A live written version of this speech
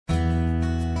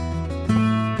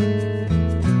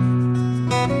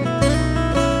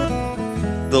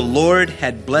the Lord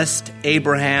had blessed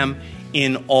Abraham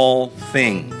in all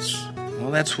things.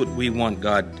 Well, that's what we want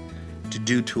God to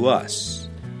do to us.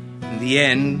 In the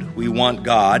end, we want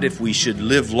God, if we should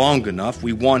live long enough,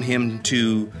 we want Him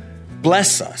to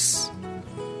bless us,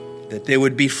 that there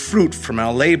would be fruit from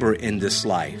our labor in this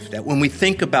life, that when we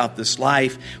think about this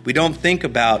life, we don't think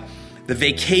about the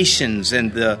vacations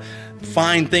and the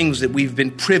fine things that we've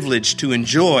been privileged to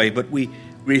enjoy, but we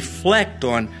reflect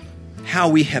on how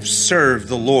we have served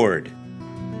the Lord.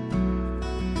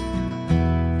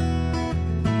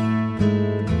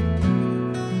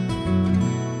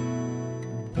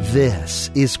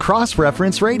 This is Cross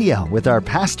Reference Radio with our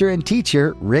pastor and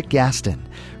teacher, Rick Gaston.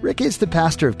 Rick is the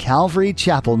pastor of Calvary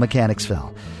Chapel,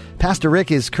 Mechanicsville. Pastor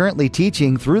Rick is currently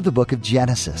teaching through the book of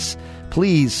Genesis.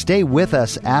 Please stay with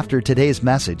us after today's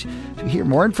message to hear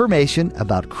more information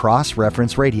about Cross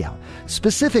Reference Radio,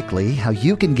 specifically how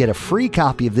you can get a free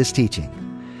copy of this teaching.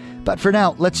 But for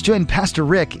now, let's join Pastor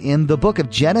Rick in the book of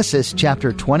Genesis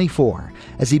chapter 24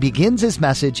 as he begins his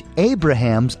message,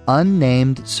 Abraham's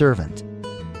Unnamed Servant.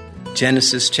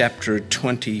 Genesis chapter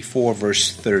 24,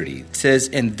 verse 30. It says,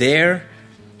 "And there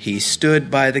he stood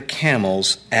by the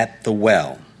camels at the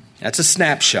well." That's a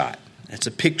snapshot. That's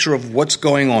a picture of what's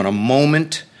going on, a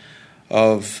moment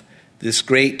of this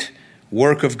great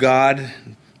work of God,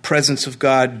 presence of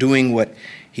God, doing what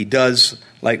He does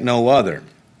like no other.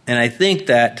 And I think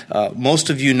that most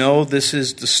of you know this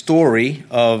is the story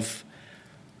of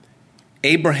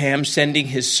Abraham sending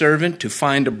his servant to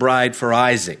find a bride for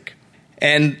Isaac.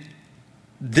 And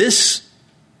this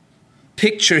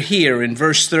picture here in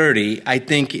verse 30, I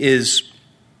think, is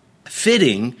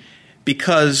fitting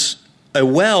because a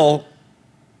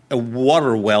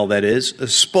water well, that is,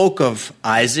 spoke of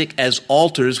Isaac as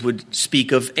altars would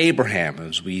speak of Abraham.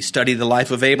 As we study the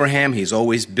life of Abraham, he's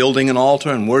always building an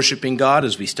altar and worshiping God.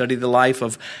 As we study the life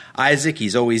of Isaac,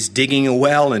 he's always digging a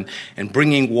well and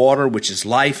bringing water, which is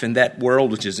life in that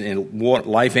world, which is in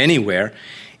life anywhere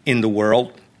in the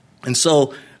world. And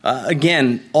so,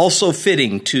 again, also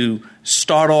fitting to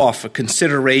start off a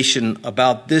consideration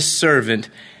about this servant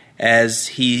as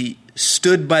he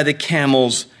stood by the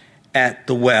camels at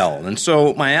the well. And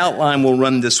so my outline will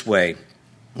run this way.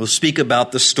 We'll speak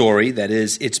about the story, that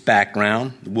is, its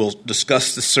background. We'll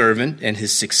discuss the servant and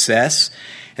his success,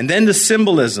 and then the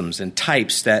symbolisms and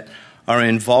types that are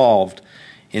involved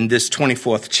in this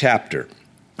 24th chapter.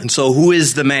 And so who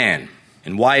is the man,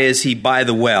 and why is he by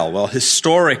the well? Well,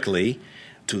 historically,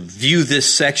 to view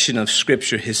this section of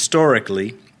Scripture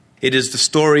historically, it is the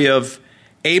story of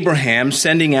Abraham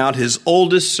sending out his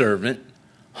oldest servant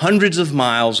hundreds of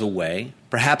miles away,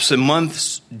 perhaps a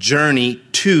month's journey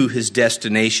to his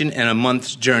destination and a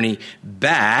month's journey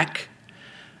back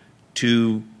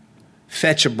to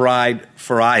fetch a bride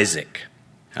for Isaac.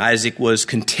 Isaac was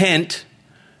content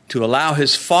to allow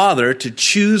his father to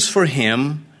choose for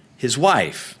him his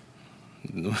wife.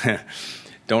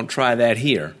 Don't try that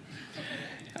here.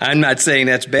 I'm not saying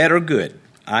that's bad or good.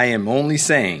 I am only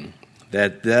saying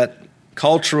that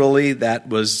culturally that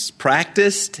was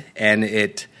practiced, and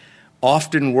it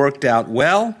often worked out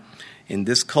well. In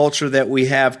this culture that we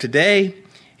have today,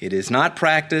 it is not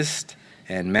practiced,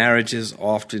 and marriages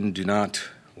often do not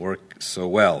work so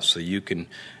well. So you can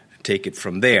take it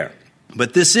from there.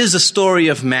 But this is a story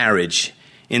of marriage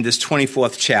in this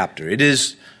 24th chapter. It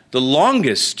is the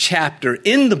longest chapter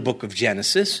in the book of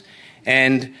Genesis,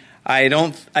 and I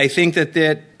think that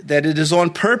it is on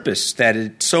purpose that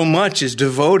it so much is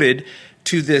devoted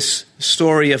to this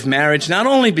story of marriage, not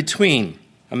only between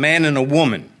a man and a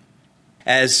woman,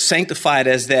 as sanctified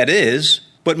as that is,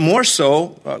 but more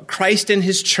so Christ and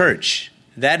His church.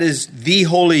 That is the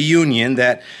holy union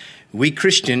that we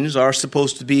Christians are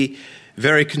supposed to be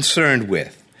very concerned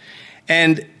with.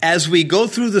 And as we go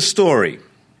through the story,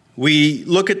 we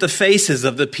look at the faces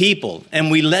of the people and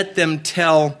we let them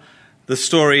tell the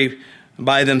story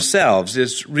by themselves.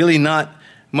 There's really not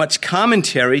much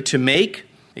commentary to make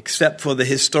except for the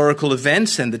historical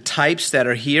events and the types that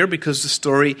are here, because the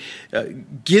story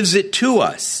gives it to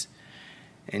us.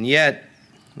 And yet,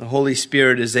 the Holy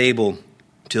Spirit is able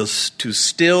to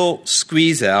still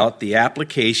squeeze out the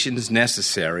applications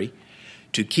necessary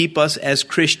to keep us as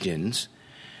Christians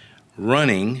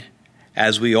running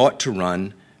as we ought to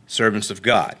run, servants of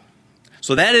God.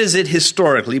 So that is it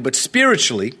historically, but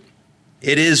spiritually,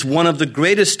 it is one of the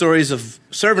greatest stories of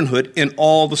servanthood in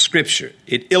all the Scripture.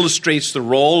 It illustrates the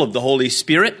role of the Holy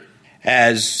Spirit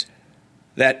as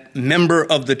that member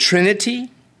of the Trinity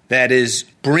that is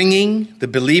bringing the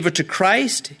believer to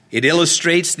Christ. It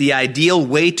illustrates the ideal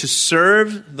way to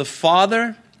serve the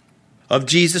Father of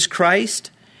Jesus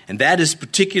Christ. And that is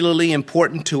particularly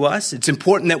important to us. It's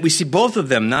important that we see both of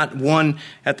them, not one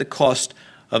at the cost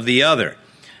of the other.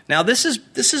 Now, this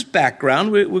is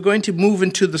background. We're going to move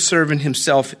into the servant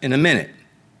himself in a minute.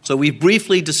 So we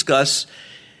briefly discuss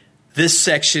this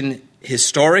section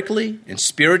historically and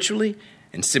spiritually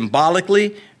and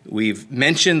symbolically. We've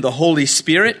mentioned the Holy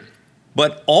Spirit,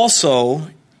 but also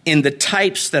in the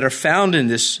types that are found in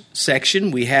this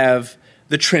section, we have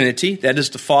the Trinity, that is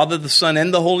the Father, the Son,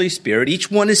 and the Holy Spirit. Each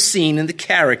one is seen in the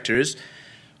characters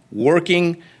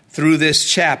working through this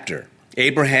chapter.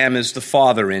 Abraham is the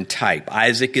father in type.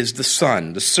 Isaac is the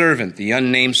son. The servant, the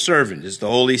unnamed servant, is the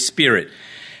Holy Spirit.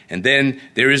 And then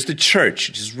there is the church,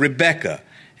 which is Rebekah.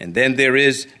 And then there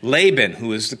is Laban,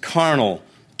 who is the carnal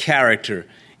character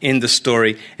in the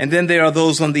story. And then there are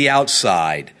those on the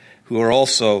outside who are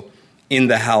also in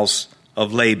the house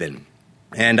of Laban.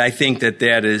 And I think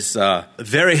that is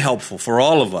very helpful for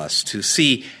all of us to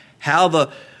see how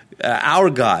our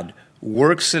God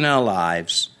works in our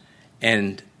lives,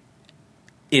 and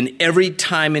in every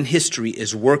time in history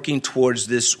is working towards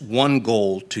this one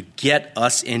goal, to get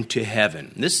us into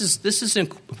heaven. This is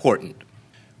important.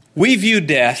 We view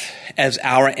death as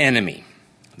our enemy.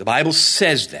 The Bible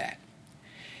says that.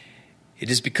 It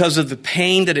is because of the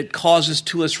pain that it causes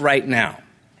to us right now.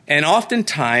 And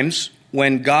oftentimes,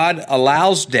 when God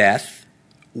allows death,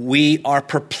 we are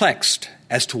perplexed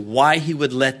as to why he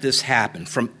would let this happen.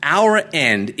 From our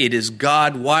end, it is,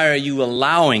 God, why are you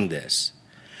allowing this?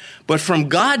 But from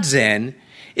God's end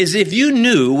is, if you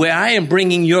knew where I am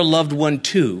bringing your loved one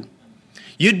to,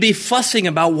 you'd be fussing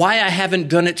about why I haven't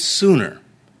done it sooner.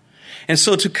 And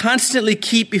so to constantly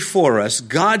keep before us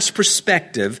God's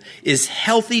perspective is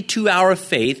healthy to our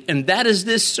faith, and that is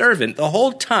this servant. The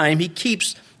whole time he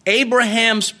keeps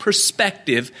Abraham's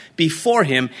perspective before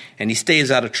him, and he stays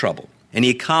out of trouble, and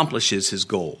he accomplishes his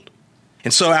goal.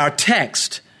 And so our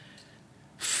text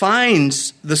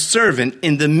finds the servant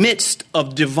in the midst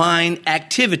of divine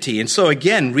activity. And so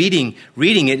again, reading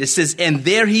it, it says, and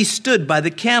there he stood by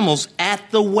the camels at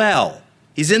the well.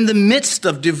 He's in the midst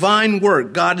of divine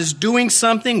work. God is doing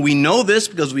something. We know this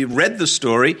because we've read the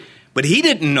story, but he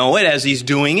didn't know it as he's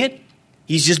doing it.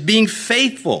 He's just being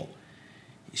faithful.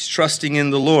 He's trusting in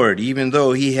the Lord, even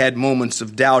though he had moments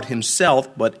of doubt himself,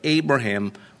 but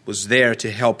Abraham was there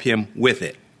to help him with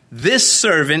it. This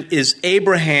servant is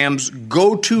Abraham's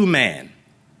go-to man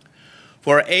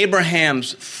for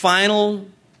Abraham's final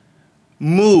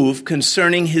move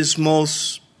concerning his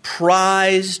most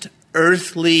prized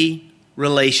earthly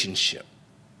relationship,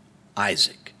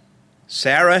 Isaac.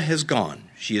 Sarah has gone.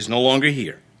 She is no longer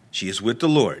here. She is with the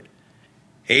Lord.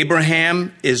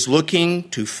 Abraham is looking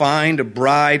to find a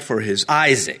bride for his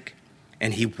Isaac,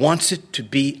 and he wants it to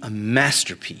be a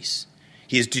masterpiece.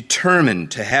 He is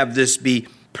determined to have this be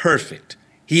perfect.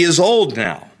 He is old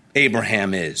now,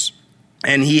 Abraham is,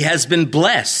 and he has been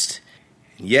blessed,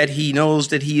 and yet he knows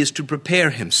that he is to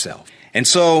prepare himself. And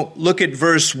so look at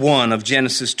verse 1 of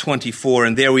Genesis 24,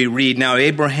 and there we read, now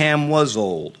Abraham was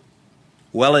old,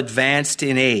 well advanced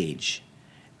in age,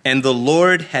 and the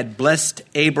Lord had blessed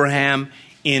Abraham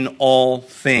in all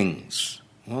things.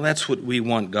 Well, that's what we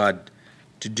want God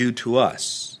to do to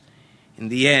us. In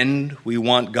the end, we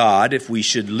want God, if we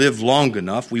should live long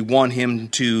enough, we want him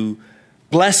to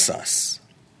bless us,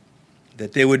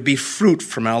 that there would be fruit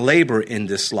from our labor in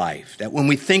this life, that when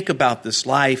we think about this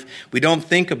life, we don't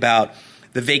think about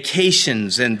the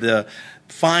vacations and the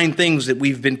fine things that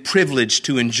we've been privileged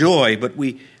to enjoy, but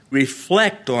we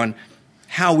reflect on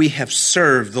how we have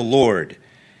served the Lord,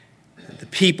 the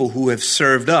people who have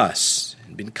served us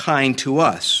and been kind to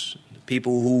us, the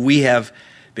people who we have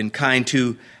been kind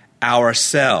to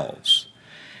ourselves.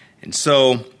 And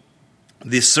so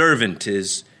the servant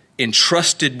is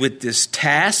entrusted with this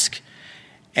task,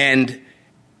 and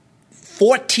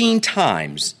 14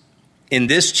 times in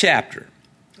this chapter,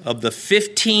 of the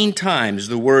 15 times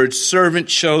the word servant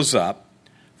shows up,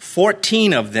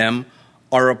 14 of them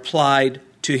are applied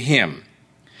to him.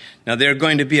 Now, there are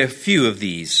going to be a few of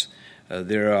these.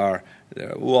 I'll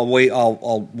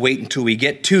wait until we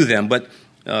get to them, but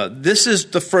this is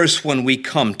the first one we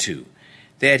come to,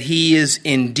 that he is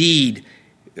indeed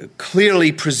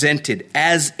clearly presented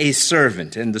as a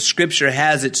servant. And the scripture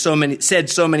has it said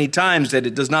so many times that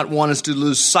it does not want us to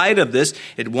lose sight of this.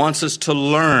 It wants us to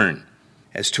learn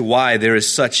as to why there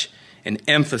is such an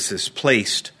emphasis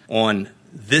placed on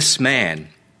this man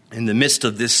in the midst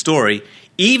of this story,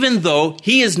 even though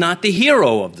he is not the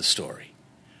hero of the story,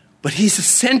 but he's the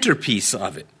centerpiece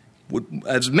of it.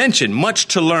 As mentioned, much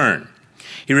to learn.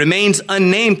 He remains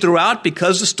unnamed throughout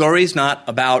because the story is not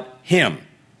about him,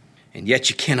 and yet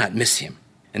you cannot miss him.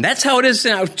 And that's how it is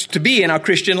to be in our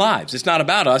Christian lives. It's not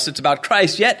about us, it's about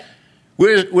Christ. Yet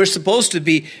we're supposed to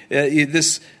be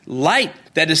this light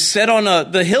that is set on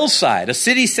the hillside. A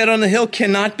city set on the hill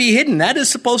cannot be hidden. That is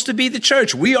supposed to be the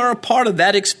church. We are a part of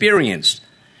that experience.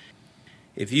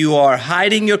 If you are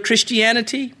hiding your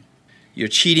Christianity, you're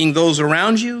cheating those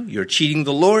around you, you're cheating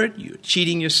the Lord, you're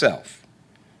cheating yourself.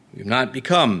 We've not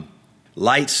become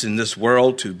lights in this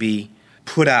world to be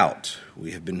put out.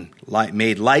 We have been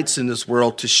made lights in this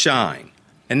world to shine.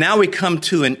 And now we come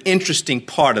to an interesting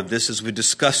part of this as we're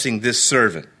discussing this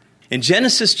servant. In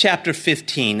Genesis chapter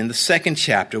 15, in the second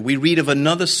chapter, we read of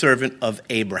another servant of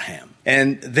Abraham.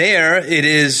 And there it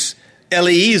is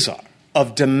Eliezer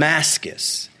of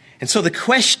Damascus. And so the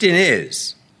question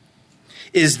is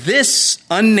this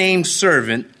unnamed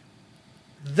servant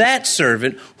that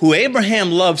servant who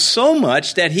Abraham loved so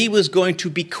much that he was going to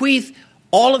bequeath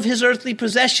all of his earthly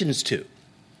possessions to?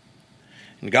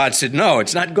 And God said, no,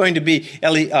 it's not going to be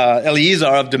Eliezer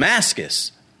of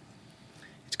Damascus.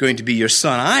 It's going to be your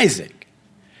son Isaac.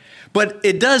 But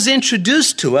it does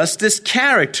introduce to us this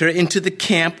character into the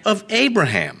camp of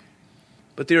Abraham.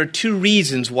 But there are two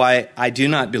reasons why I do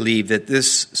not believe that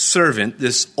this servant,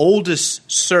 this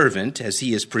oldest servant, as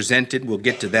he is presented, we'll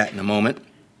get to that in a moment.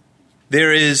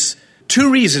 There is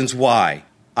two reasons why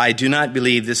I do not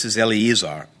believe this is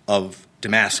Eliezer of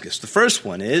Damascus. The first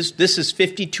one is this is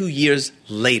 52 years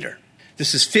later.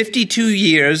 This is 52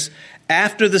 years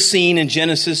after the scene in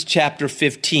Genesis chapter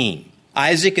 15.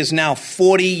 Isaac is now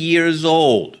 40 years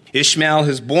old. Ishmael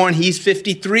is born, he's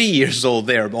 53 years old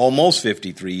there, almost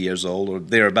 53 years old or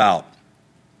thereabout.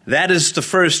 That is the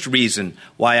first reason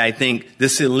why I think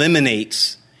this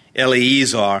eliminates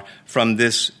Eliezer from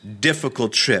this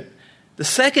difficult trip. The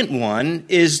second one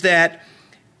is that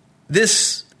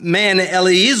this man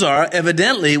Eliezer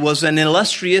evidently was an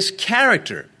illustrious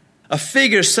character. A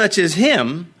figure such as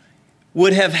him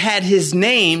would have had his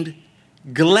name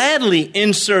gladly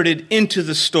inserted into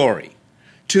the story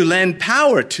to lend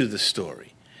power to the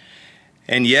story.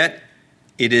 And yet,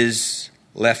 it is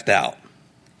left out.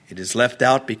 It is left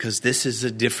out because this is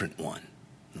a different one.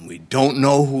 And we don't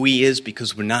know who he is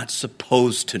because we're not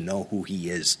supposed to know who he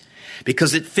is.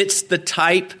 Because it fits the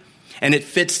type and it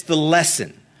fits the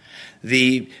lesson.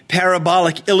 The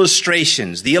parabolic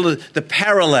illustrations, the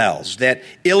parallels that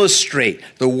illustrate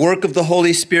the work of the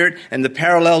Holy Spirit and the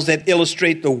parallels that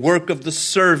illustrate the work of the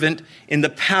servant in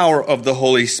the power of the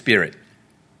Holy Spirit.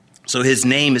 So his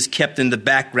name is kept in the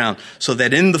background so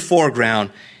that in the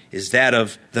foreground is that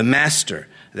of the Master,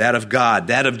 that of God,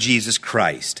 that of Jesus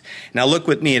Christ. Now look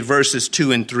with me at verses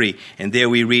 2 and 3. And there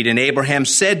we read, and Abraham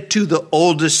said to the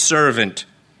oldest servant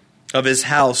of his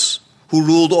house, who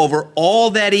ruled over all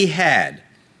that he had,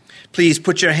 please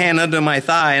put your hand under my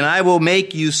thigh, and I will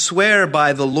make you swear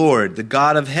by the Lord, the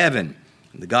God of heaven,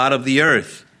 and the God of the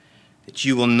earth, that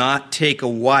you will not take a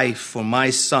wife for my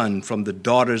son from the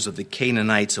daughters of the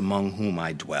Canaanites among whom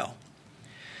I dwell.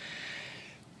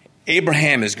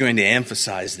 Abraham is going to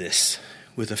emphasize this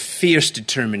with a fierce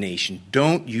determination.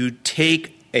 Don't you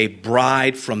take a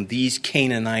bride from these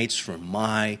Canaanites for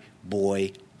my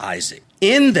boy Isaac.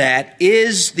 In that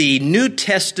is the New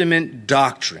Testament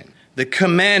doctrine, the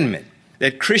commandment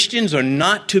that Christians are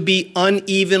not to be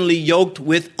unevenly yoked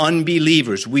with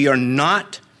unbelievers. We are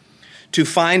not to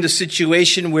find a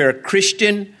situation where a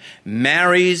Christian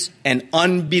marries an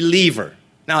unbeliever.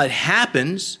 Now, it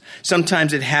happens.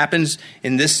 Sometimes it happens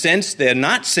in this sense. They're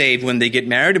not saved when they get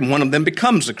married, and one of them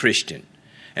becomes a Christian,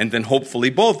 and then hopefully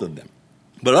both of them.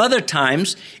 But other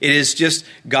times, it is just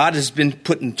God has been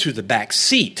put into the back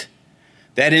seat.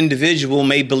 That individual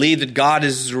may believe that God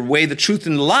is the way, the truth,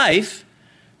 and the life,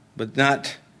 but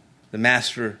not the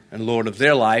master and Lord of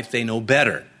their life. They know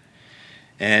better.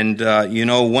 And,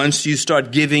 once you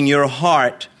start giving your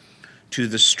heart to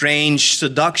the strange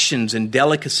seductions and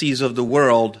delicacies of the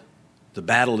world, the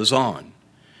battle is on.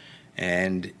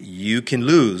 And you can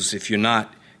lose if you're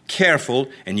not careful,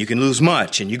 and you can lose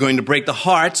much. And you're going to break the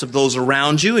hearts of those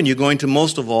around you, and you're going to,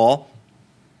 most of all,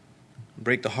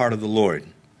 break the heart of the Lord.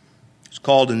 It's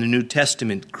called in the New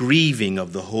Testament grieving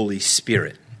of the Holy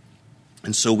Spirit.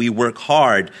 And so we work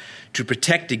hard to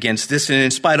protect against this. And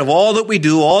in spite of all that we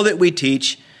do, all that we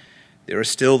teach, there are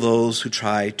still those who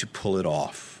try to pull it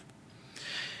off.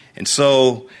 And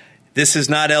so this is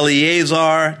not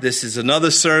Eliezer. This is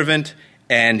another servant.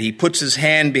 And he puts his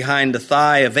hand behind the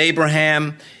thigh of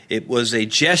Abraham. It was a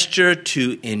gesture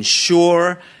to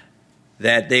ensure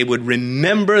that they would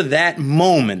remember that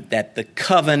moment that the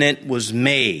covenant was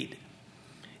made.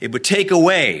 It would take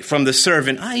away from the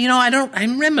servant, I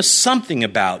remember something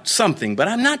about something, but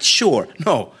I'm not sure.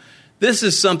 No, this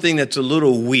is something that's a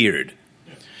little weird.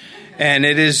 And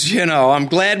it is, I'm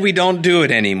glad we don't do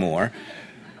it anymore.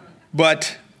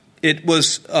 But it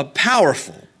was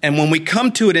powerful. And when we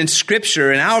come to it in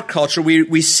Scripture, in our culture,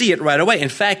 we see it right away. In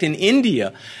fact, in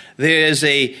India, there is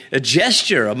a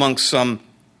gesture amongst some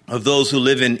of those who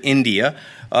live in India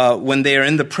when they are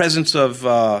in the presence of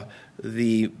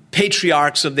the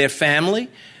patriarchs of their family.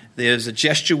 There's a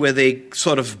gesture where they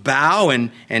sort of bow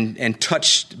and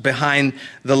touch behind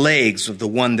the legs of the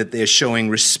one that they're showing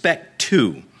respect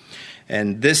to.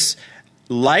 And this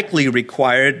likely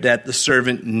required that the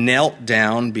servant knelt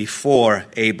down before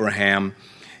Abraham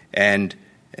and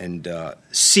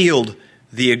sealed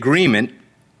the agreement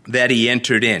that he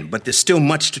entered in. But there's still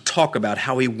much to talk about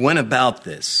how he went about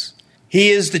this. He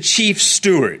is the chief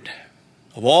steward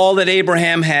of all that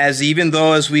Abraham has, even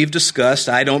though, as we've discussed,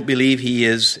 I don't believe he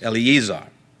is Eliezer.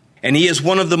 And he is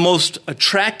one of the most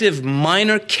attractive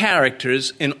minor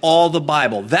characters in all the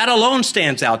Bible. That alone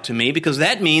stands out to me because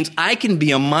that means I can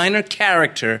be a minor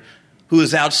character who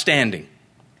is outstanding.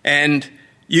 And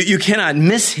you cannot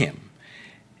miss him.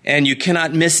 And you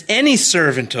cannot miss any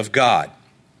servant of God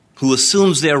who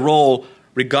assumes their role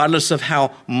regardless of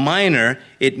how minor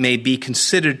it may be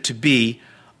considered to be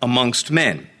amongst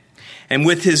men. And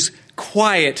with his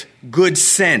quiet, good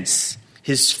sense,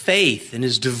 his faith, and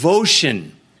his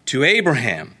devotion to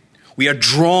Abraham, we are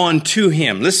drawn to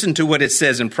him. Listen to what it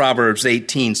says in Proverbs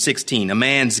 18:16. A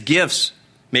man's gifts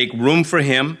make room for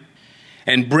him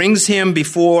and brings him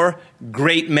before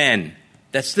great men.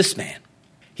 That's this man.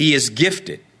 He is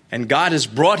gifted, and God has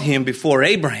brought him before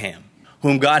Abraham,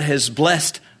 whom God has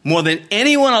blessed more than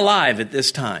anyone alive at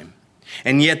this time.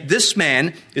 And yet this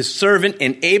man is servant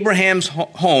in Abraham's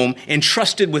home,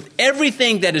 entrusted with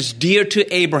everything that is dear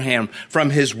to Abraham, from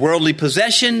his worldly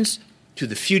possessions to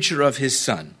the future of his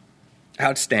son.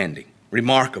 Outstanding,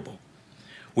 remarkable.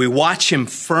 We watch him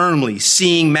firmly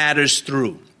seeing matters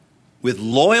through with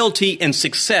loyalty and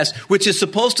success, which is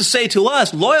supposed to say to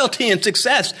us, loyalty and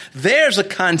success, there's a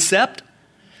concept.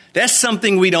 That's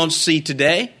something we don't see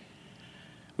today.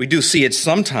 We do see it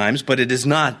sometimes, but it is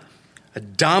not a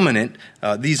dominant.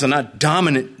 These are not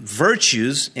dominant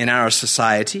virtues in our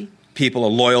society. People are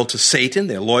loyal to Satan.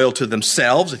 They're loyal to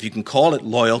themselves, if you can call it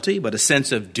loyalty, but a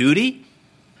sense of duty,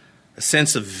 a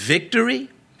sense of victory.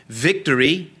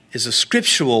 Victory is a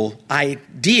scriptural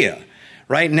idea.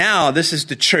 Right now, this is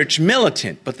the church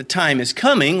militant, but the time is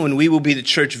coming when we will be the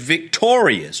church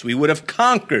victorious. We would have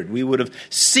conquered. We would have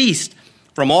ceased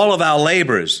from all of our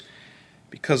labors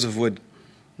because of what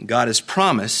God has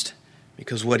promised,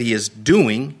 because what he is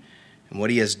doing and what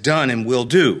he has done and will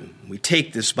do. We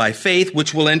take this by faith,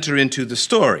 which will enter into the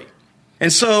story.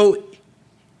 And so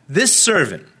this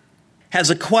servant has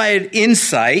acquired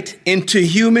insight into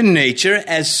human nature,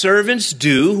 as servants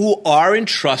do who are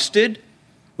entrusted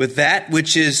with that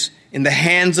which is in the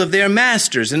hands of their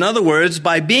masters. In other words,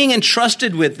 by being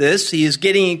entrusted with this, he is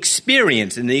getting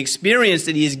experience, and the experience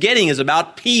that he is getting is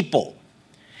about people.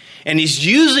 And he's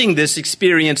using this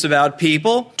experience about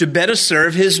people to better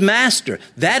serve his master.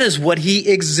 That is what he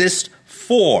exists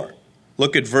for.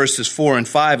 Look at verses 4 and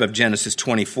 5 of Genesis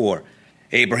 24.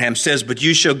 Abraham says, "But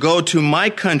you shall go to my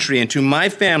country and to my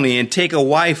family and take a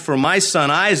wife for my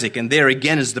son Isaac." And there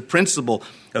again is the principle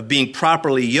of being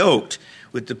properly yoked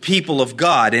with the people of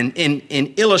God. And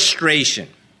in illustration,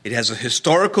 it has a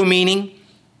historical meaning.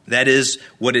 That is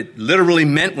what it literally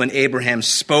meant when Abraham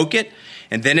spoke it.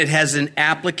 And then it has an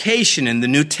application in the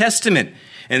New Testament,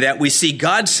 and that we see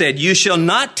God said, "You shall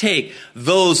not take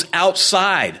those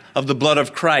outside of the blood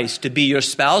of Christ to be your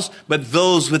spouse, but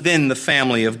those within the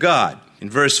family of God." In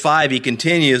verse 5, he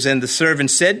continues, "And the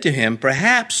servant said to him,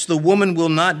 Perhaps the woman will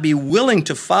not be willing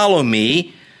to follow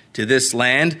me to this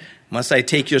land. Must I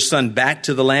take your son back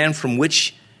to the land from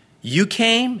which you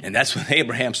came?" And that's when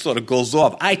Abraham sort of goes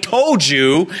off. "I told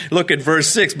you," look at verse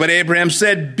 6, "but Abraham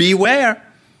said, Beware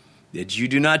that you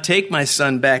do not take my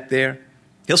son back there."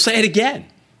 He'll say it again.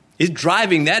 He's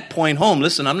driving that point home.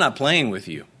 Listen, I'm not playing with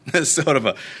you. That's sort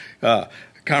of a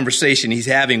conversation he's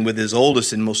having with his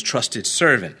oldest and most trusted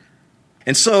servant.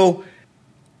 And so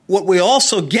what we're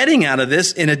also getting out of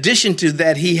this, in addition to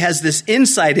that he has this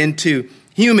insight into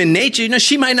human nature,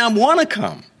 she might not want to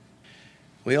come.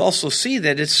 We also see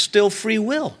that it's still free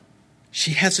will.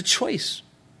 She has a choice.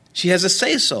 She has a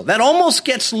say-so. That almost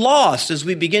gets lost as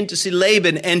we begin to see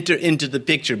Laban enter into the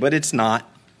picture, but it's not.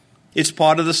 It's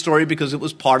part of the story because it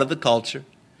was part of the culture.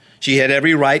 She had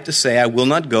every right to say, "I will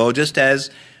not go," just as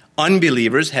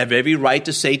unbelievers have every right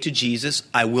to say to Jesus,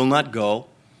 "I will not go,"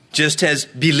 just as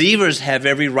believers have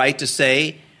every right to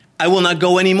say, "I will not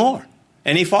go anymore,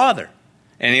 any farther,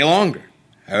 any longer,"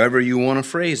 however you want to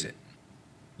phrase it.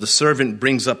 The servant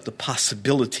brings up the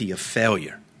possibility of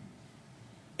failure.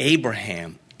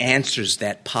 Abraham answers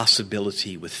that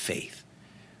possibility with faith.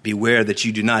 Beware that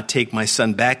you do not take my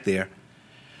son back there.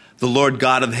 The Lord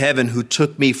God of heaven, who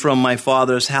took me from my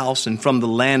father's house and from the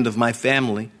land of my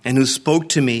family, and who spoke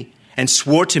to me and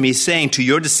swore to me, saying, to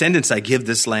your descendants I give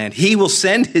this land. He will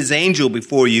send his angel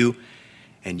before you,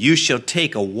 and you shall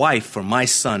take a wife for my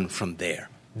son from there.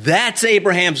 That's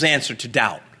Abraham's answer to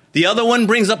doubt. The other one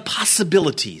brings up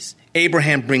possibilities.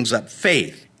 Abraham brings up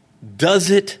faith.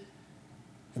 Does it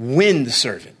win the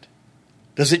servant?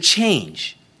 Does it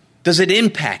change? Does it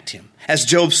impact him? As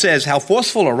Job says, how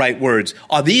forceful are right words?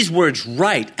 Are these words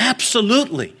right?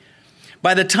 Absolutely.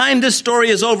 By the time this story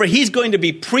is over, he's going to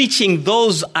be preaching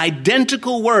those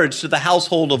identical words to the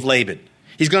household of Laban.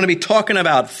 He's going to be talking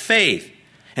about faith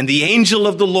and the angel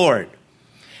of the Lord.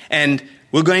 And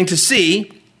we're going to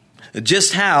see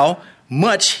just how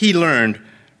much he learned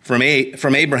from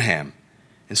Abraham.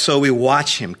 And so we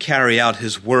watch him carry out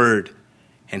his word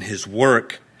and his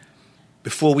work.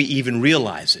 Before we even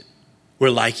realize it, we're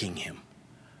liking him.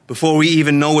 Before we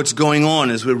even know what's going on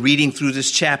as we're reading through this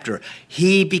chapter,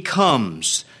 he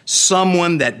becomes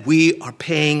someone that we are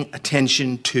paying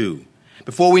attention to.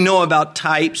 Before we know about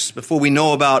types, before we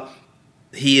know about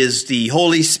he is the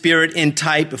Holy Spirit in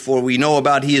type, before we know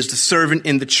about he is the servant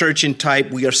in the church in type,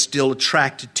 we are still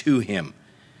attracted to him.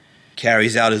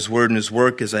 Carries out his word and his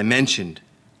work, as I mentioned,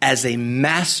 as a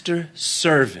master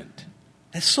servant.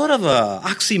 That's sort of an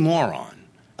oxymoron.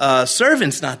 A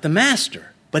servant's not the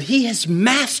master, but he has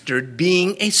mastered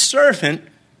being a servant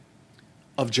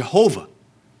of Jehovah.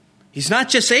 He's not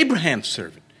just Abraham's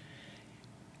servant.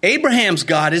 Abraham's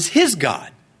God is his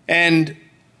God. And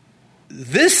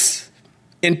this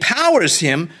empowers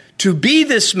him to be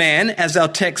this man, as our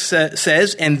text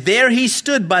says, and there he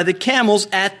stood by the camels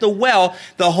at the well.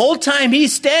 The whole time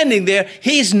he's standing there,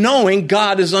 he's knowing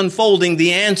God is unfolding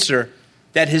the answer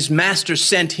that his master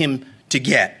sent him to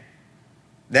get.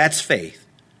 That's faith.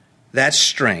 That's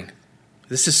strength.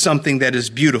 This is something that is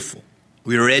beautiful.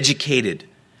 We are educated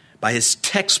by his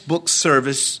textbook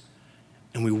service,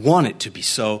 and we want it to be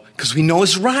so because we know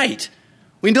it's right.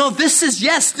 We know this is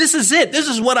it. This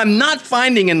is what I'm not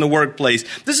finding in the workplace.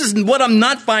 This is what I'm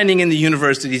not finding in the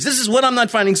universities. This is what I'm not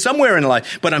finding somewhere in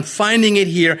life, but I'm finding it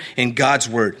here in God's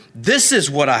word. This is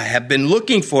what I have been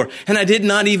looking for, and I did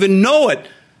not even know it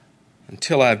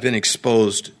until I've been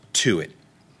exposed to it.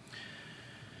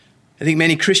 I think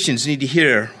many Christians need to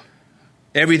hear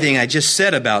everything I just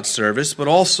said about service, but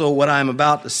also what I'm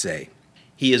about to say.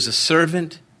 He is a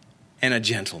servant and a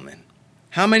gentleman.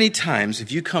 How many times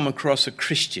have you come across a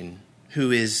Christian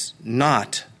who is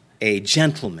not a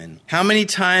gentleman? How many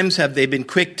times have they been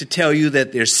quick to tell you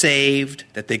that they're saved,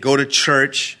 that they go to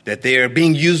church, that they are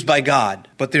being used by God,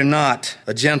 but they're not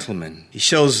a gentleman? He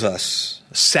shows us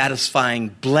a satisfying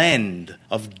blend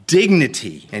of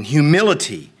dignity and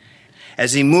humility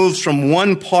as he moves from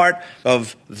one part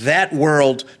of that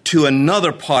world to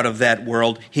another part of that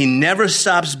world. He never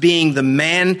stops being the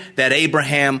man that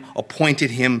Abraham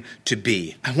appointed him to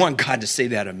be. I want God to say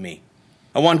that of me.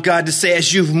 I want God to say,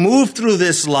 as you've moved through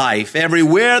this life,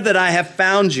 everywhere that I have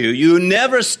found you, you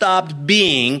never stopped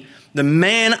being the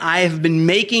man I have been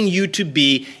making you to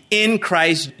be in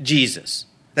Christ Jesus.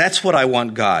 That's what I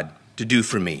want God to do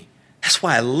for me. That's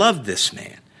why I love this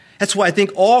man. That's why I think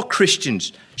all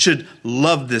Christians should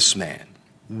love this man.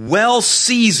 Well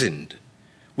seasoned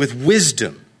with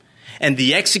wisdom and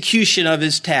the execution of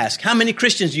his task. How many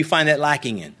Christians do you find that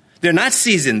lacking in? They're not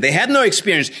seasoned. They have no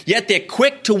experience, yet they're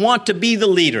quick to want to be the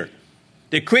leader.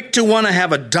 They're quick to want to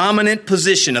have a dominant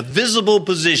position, a visible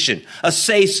position, a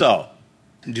say-so,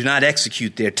 and do not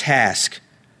execute their task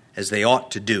as they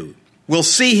ought to do. We'll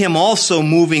see him also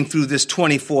moving through this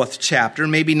 24th chapter,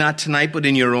 maybe not tonight, but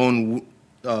in your own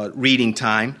reading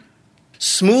time,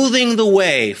 smoothing the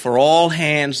way for all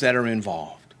hands that are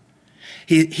involved.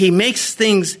 He makes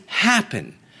things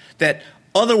happen that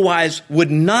otherwise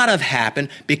would not have happened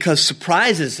because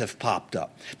surprises have popped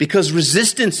up, because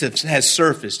resistance has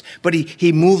surfaced, but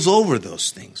he moves over those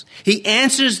things. He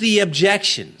answers the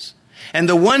objections, and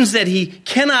the ones that he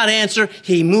cannot answer,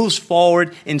 he moves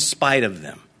forward in spite of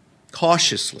them,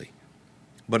 cautiously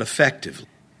but effectively.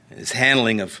 His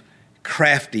handling of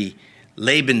crafty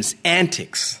Laban's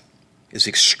antics is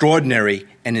extraordinary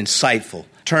and insightful.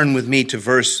 Turn with me to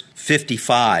verse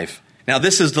 55. Now,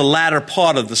 this is the latter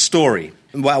part of the story.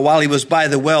 While he was by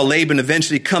the well, Laban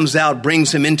eventually comes out,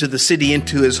 brings him into the city,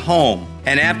 into his home.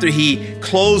 And after he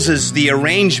closes the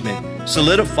arrangement,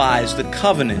 solidifies the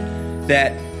covenant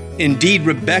that indeed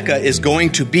Rebekah is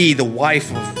going to be the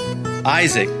wife of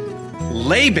Isaac,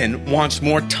 Laban wants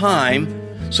more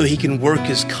time so he can work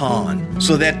his con,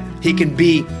 so that he can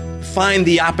be find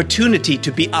the opportunity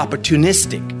to be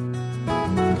opportunistic.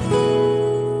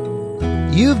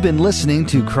 You've been listening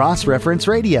to Cross Reference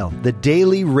Radio, the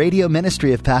daily radio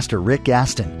ministry of Pastor Rick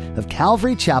Gaston of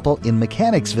Calvary Chapel in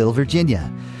Mechanicsville,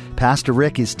 Virginia. Pastor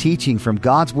Rick is teaching from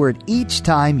God's Word each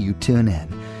time you tune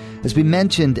in. As we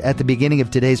mentioned at the beginning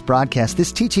of today's broadcast,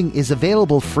 this teaching is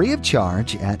available free of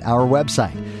charge at our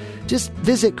website. Just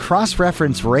visit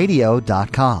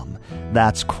crossreferenceradio.com.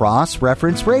 That's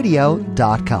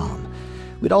crossreferenceradio.com.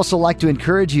 We'd also like to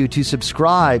encourage you to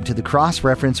subscribe to the Cross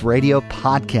Reference Radio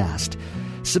podcast.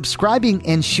 Subscribing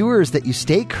ensures that you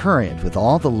stay current with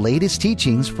all the latest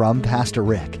teachings from Pastor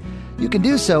Rick. You can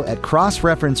do so at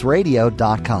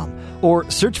crossreferenceradio.com or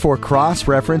search for Cross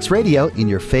Reference Radio in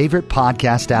your favorite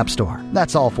podcast app store.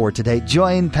 That's all for today.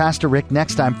 Join Pastor Rick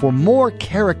next time for more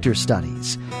character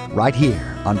studies right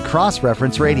here on Cross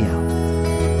Reference Radio.